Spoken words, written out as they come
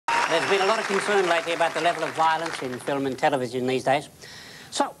There's been a lot of concern lately about the level of violence in film and television these days.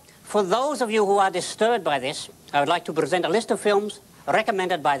 So, for those of you who are disturbed by this, I would like to present a list of films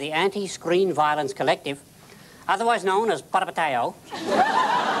recommended by the Anti-Screen Violence Collective, otherwise known as Parapateo,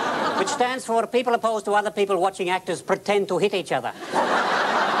 which stands for People Opposed to Other People Watching Actors Pretend to Hit Each Other.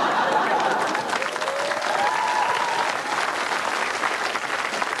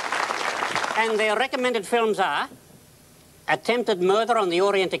 And their recommended films are Attempted Murder on the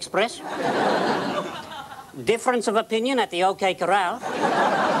Orient Express, Difference of Opinion at the OK Corral,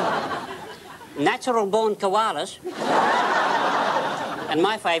 Natural Born Koalas, and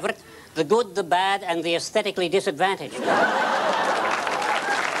my favourite, The Good, the Bad, and the Aesthetically Disadvantaged.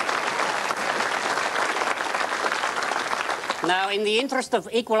 Now, in the interest of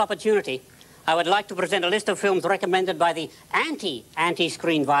equal opportunity, I would like to present a list of films recommended by the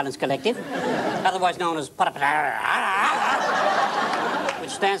Anti-Screen Violence Collective, otherwise known as which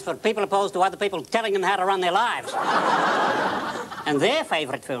stands for People Opposed to Other People Telling Them How to Run Their Lives. And their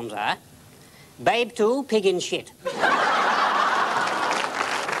favourite films are Babe 2, Pig in Shit,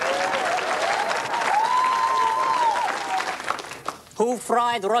 Who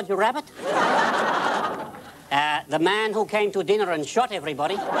Fried Roger Rabbit, The Man Who Came to Dinner and Shot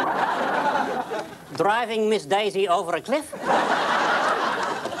Everybody, Driving Miss Daisy Over a Cliff,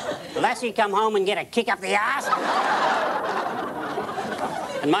 Lassie Come Home and Get a Kick Up the Ass,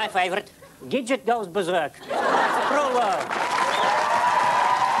 and my favourite, Gidget Goes Berserk. It's a cruel world.